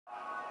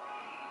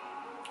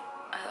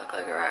look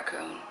like a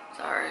raccoon.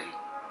 Sorry,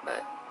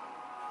 but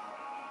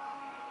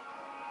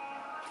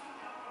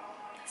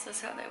this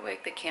is how they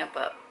wake the camp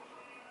up.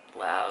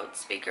 Loud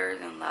speakers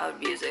and loud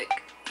music.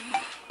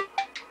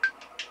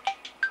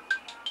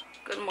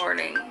 Good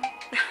morning.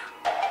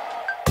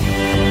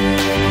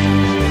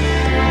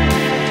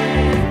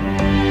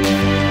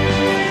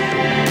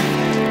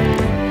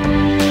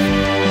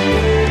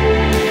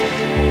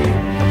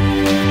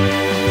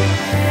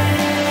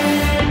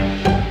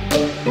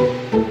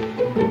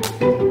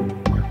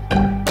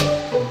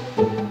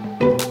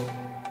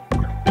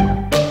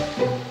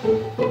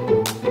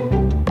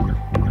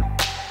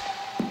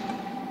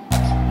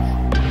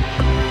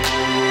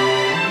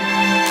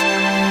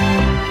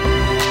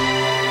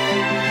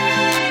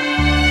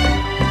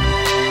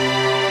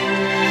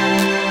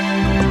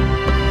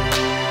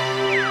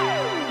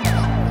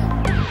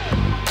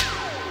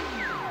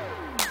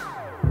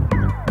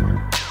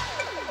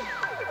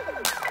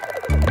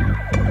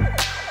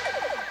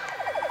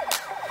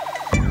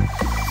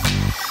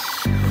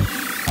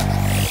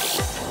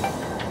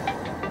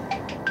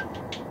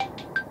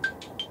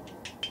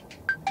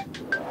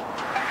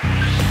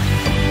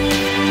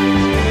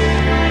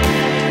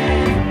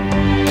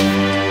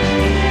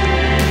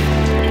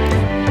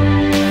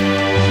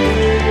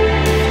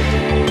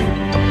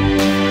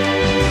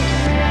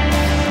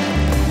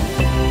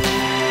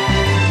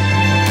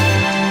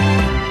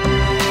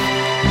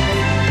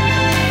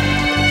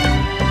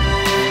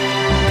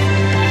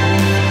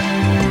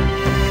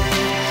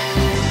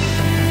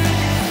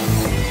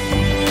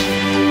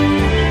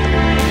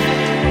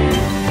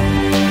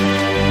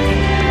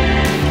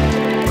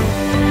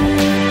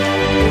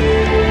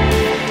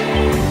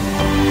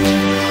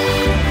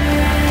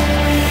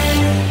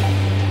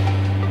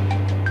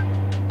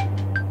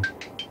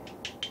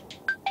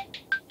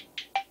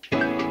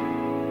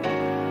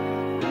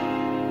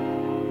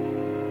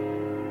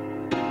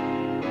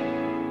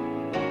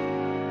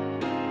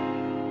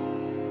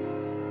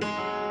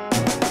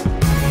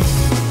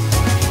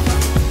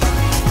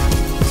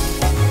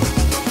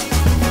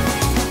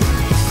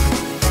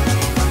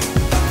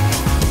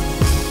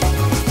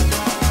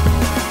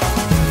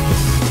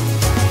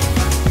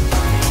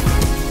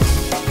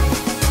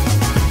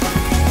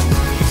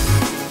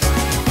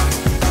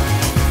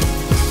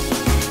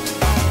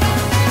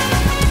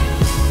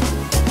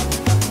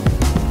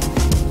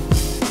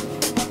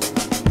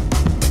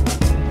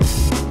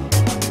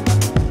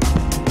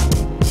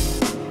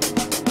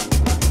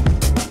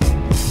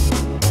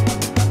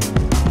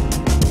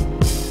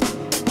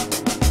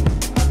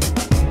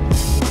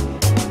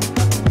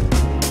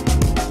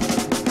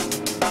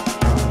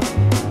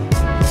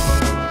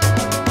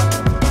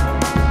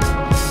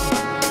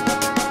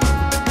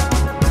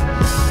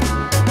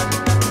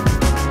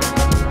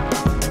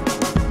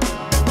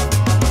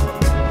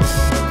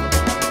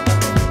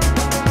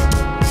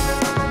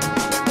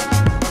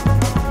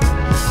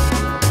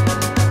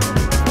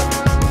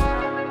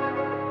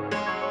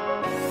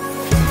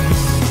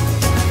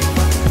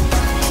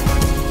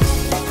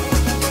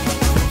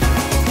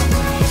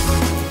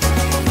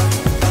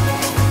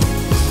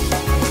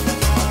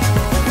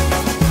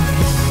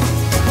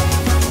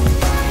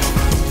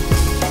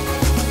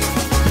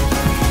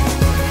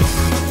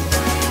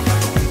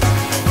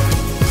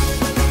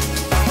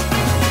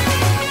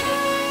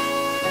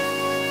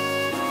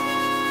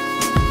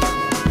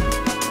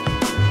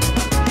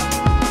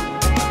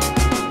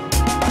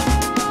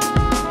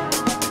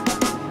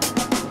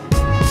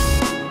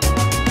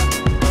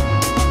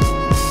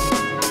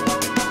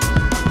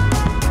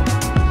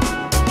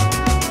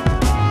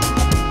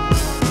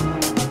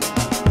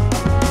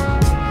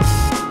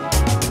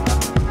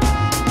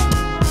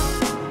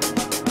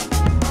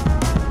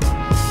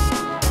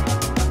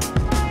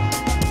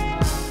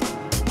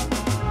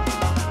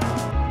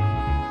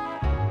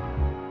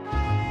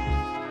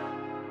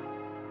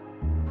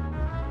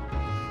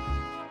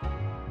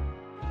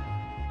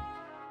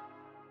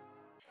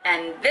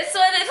 And this is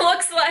what it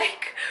looks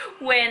like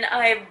when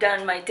I've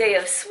done my day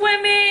of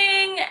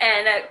swimming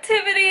and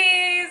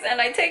activities and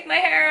I take my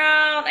hair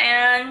out,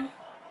 and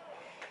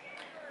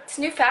it's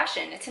new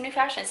fashion. It's a new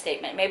fashion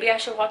statement. Maybe I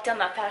should walk down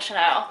that fashion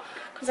aisle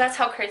because that's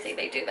how crazy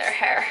they do their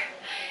hair.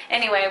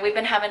 Anyway, we've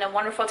been having a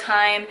wonderful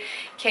time.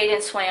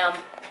 Cayden swam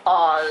a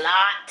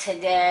lot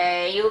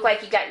today. You look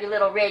like you got your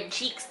little red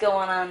cheeks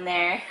going on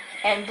there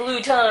and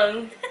blue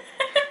tongue.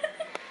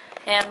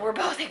 And we're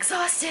both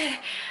exhausted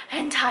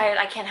and tired.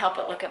 I can't help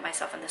but look at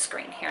myself in the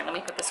screen. Here, let me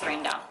put the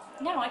screen down.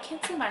 No, I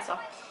can't see myself.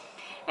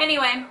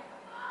 Anyway,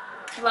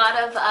 a lot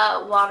of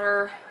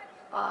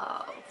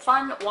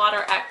fun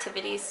water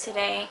activities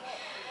today.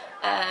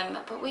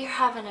 But we are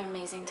having an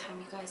amazing time,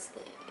 you guys.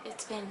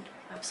 It's been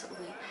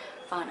absolutely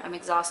fun. I'm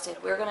exhausted.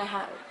 We're going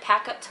to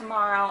pack up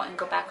tomorrow and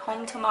go back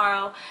home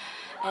tomorrow.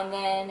 And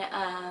then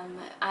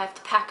I have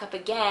to pack up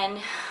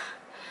again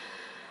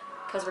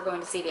because we're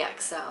going to CVX.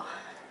 So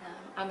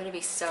I'm going to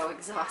be so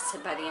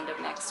exhausted by the end of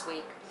next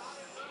week.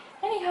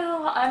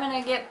 Anyhow, I'm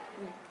going to get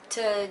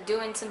to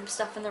doing some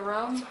stuff in the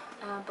room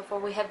before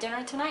we have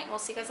dinner tonight. We'll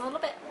see you guys in a little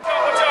bit. My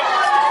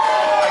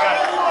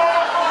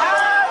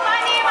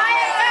name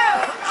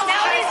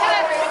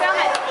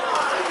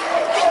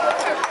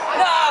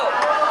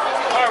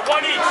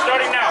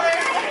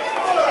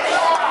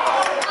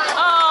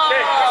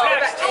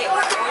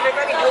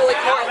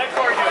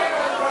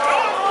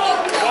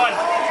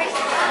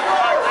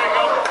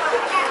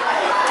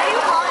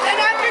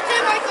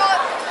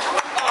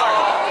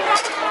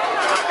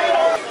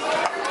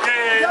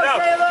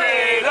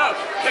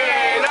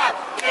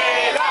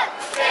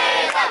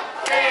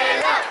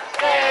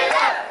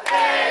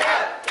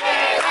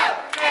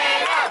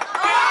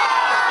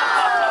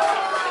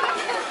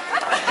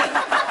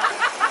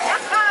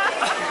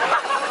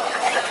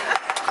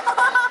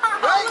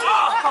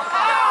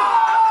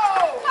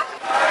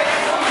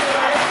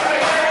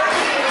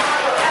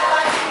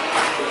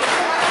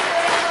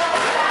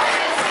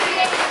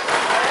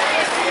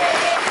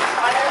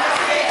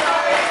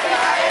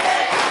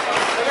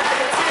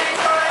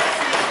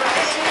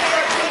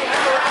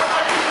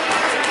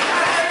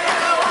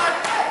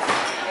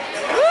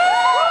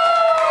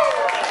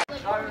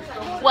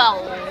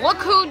Well, look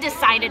who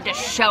decided to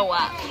show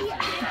up.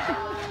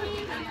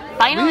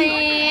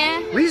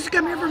 Finally. We used to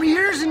come here for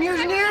years and years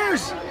and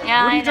years.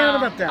 Yeah, what are you I know.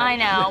 talking about that? I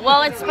know.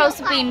 Well, it's supposed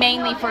to be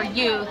mainly for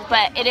youth,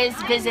 but it is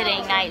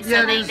visiting night. So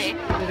yeah, it is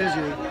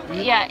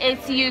youth. Yeah,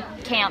 it's youth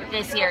camp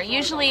this year.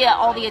 Usually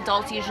all the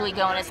adults usually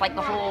go and it's like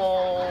the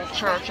whole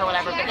church or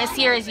whatever, but this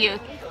year is youth.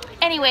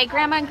 Anyway,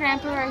 Grandma and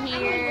Grandpa are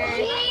here,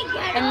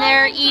 and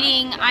they're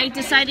eating. I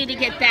decided to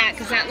get that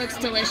because that looks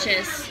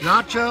delicious.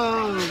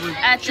 Nachos with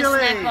at chili.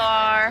 the snack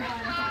bar.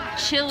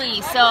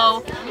 Chili,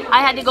 so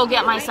I had to go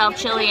get myself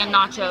chili and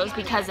nachos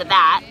because of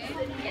that.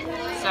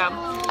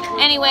 So,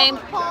 anyway,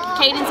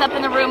 Cayden's up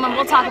in the room, and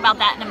we'll talk about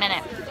that in a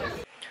minute.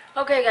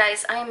 Okay,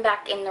 guys, I'm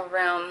back in the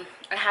room.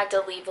 I had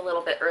to leave a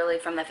little bit early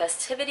from the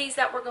festivities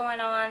that were going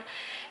on.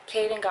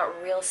 Cayden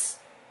got real...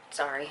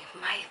 Sorry,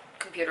 my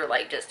computer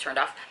light just turned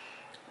off.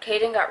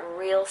 Cayden got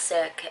real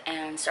sick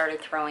and started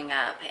throwing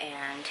up,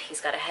 and he's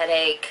got a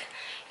headache.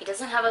 He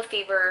doesn't have a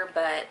fever,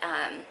 but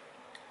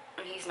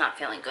he's not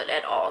feeling good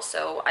at all,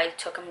 so I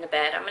took him to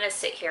bed. I'm going to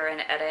sit here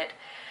and edit.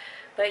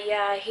 But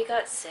yeah, he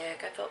got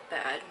sick. I felt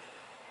bad.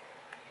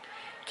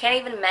 Can't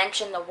even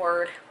mention the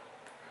word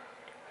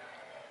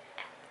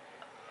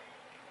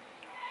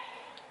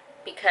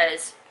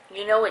because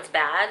you know it's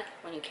bad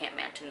when you can't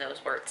mention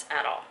those words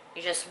at all.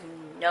 You just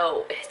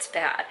know it's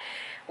bad.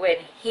 When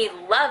he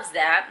loves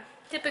that,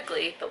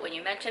 typically, but when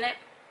you mention it,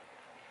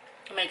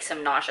 it makes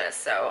him nauseous,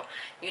 so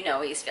you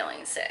know he's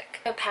feeling sick.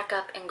 I'm gonna pack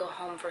up and go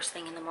home first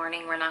thing in the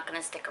morning. We're not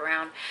gonna stick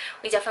around.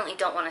 We definitely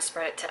don't want to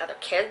spread it to other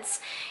kids,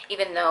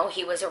 even though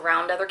he was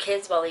around other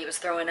kids while he was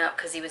throwing up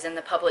because he was in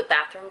the public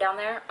bathroom down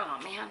there. Oh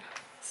man,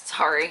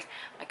 sorry,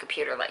 my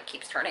computer light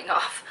keeps turning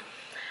off.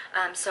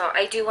 So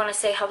I do want to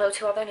say hello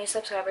to all the new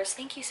subscribers.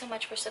 Thank you so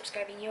much for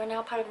subscribing. You are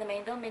now part of the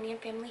Mainville Minion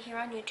family here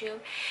on YouTube.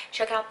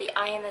 Check out the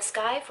Eye in the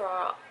Sky for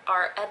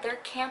our other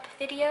camp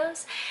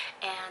videos.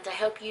 And I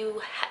hope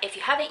you, if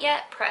you haven't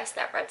yet, press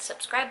that red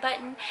subscribe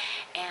button.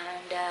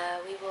 And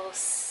we will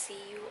see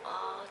you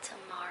all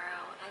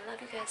tomorrow. I love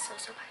you guys so,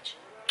 so much.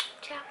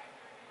 Ciao.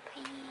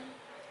 Bye.